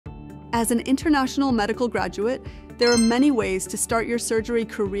As an international medical graduate, there are many ways to start your surgery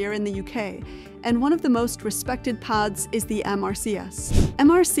career in the UK, and one of the most respected paths is the MRCS.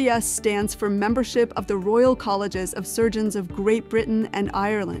 MRCS stands for Membership of the Royal Colleges of Surgeons of Great Britain and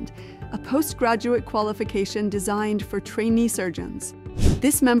Ireland, a postgraduate qualification designed for trainee surgeons.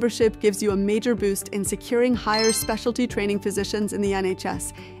 This membership gives you a major boost in securing higher specialty training physicians in the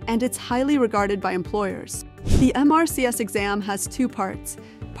NHS, and it's highly regarded by employers. The MRCS exam has two parts.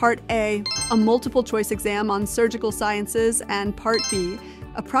 Part A, a multiple-choice exam on surgical sciences, and Part B,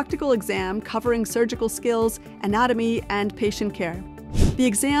 a practical exam covering surgical skills, anatomy, and patient care. The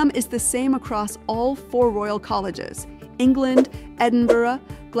exam is the same across all 4 royal colleges: England, Edinburgh,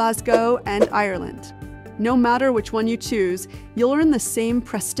 Glasgow, and Ireland. No matter which one you choose, you'll earn the same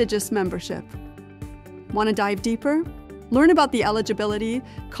prestigious membership. Want to dive deeper? Learn about the eligibility,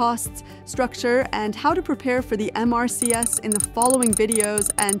 costs, structure, and how to prepare for the MRCS in the following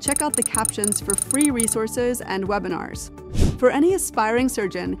videos, and check out the captions for free resources and webinars. For any aspiring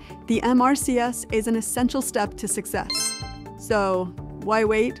surgeon, the MRCS is an essential step to success. So, why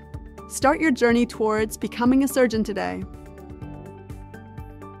wait? Start your journey towards becoming a surgeon today.